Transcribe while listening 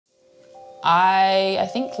I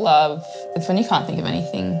think love, it's when you can't think of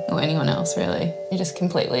anything or anyone else really. You're just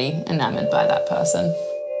completely enamoured by that person.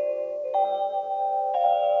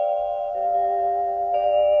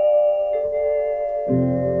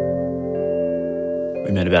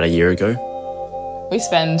 We met about a year ago. We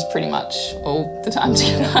spend pretty much all the time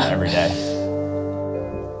together. Every day.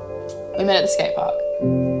 We met at the skate park.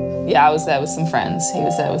 Yeah, I was there with some friends. He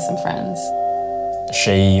was there with some friends.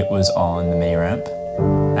 She was on the mini ramp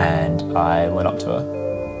and I went up to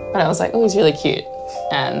her. And I was like, oh, he's really cute.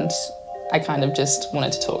 And I kind of just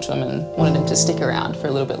wanted to talk to him and wanted him to stick around for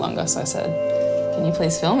a little bit longer. So I said, can you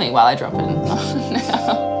please film me while I drop in now?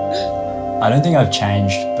 I don't think I've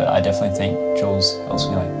changed, but I definitely think Jules helps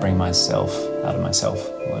me like bring myself out of myself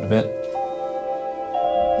a little bit.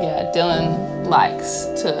 Yeah, Dylan likes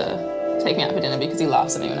to take me out for dinner because he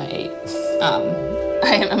laughs at me when I eat.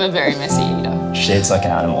 I'm a very messy eater. Shit's like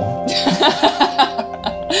an animal.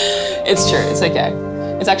 It's true, it's okay.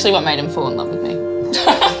 It's actually what made him fall in love with me.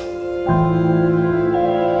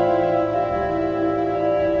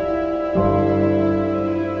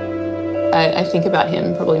 I think about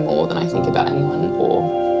him probably more than I think about anyone,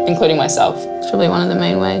 or including myself. It's probably one of the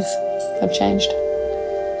main ways I've changed.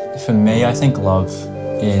 For me, I think love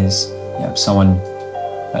is someone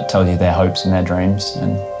that tells you their hopes and their dreams,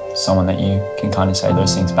 and someone that you can kind of say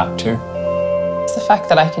those things back to. It's the fact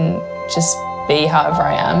that I can just be however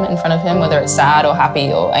I am in front of him, whether it's sad or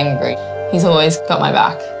happy or angry. He's always got my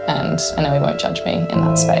back, and I know he won't judge me in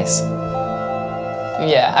that space.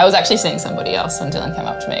 Yeah, I was actually seeing somebody else when Dylan came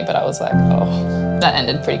up to me, but I was like, oh, that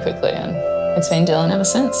ended pretty quickly, and it's been Dylan ever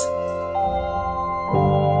since.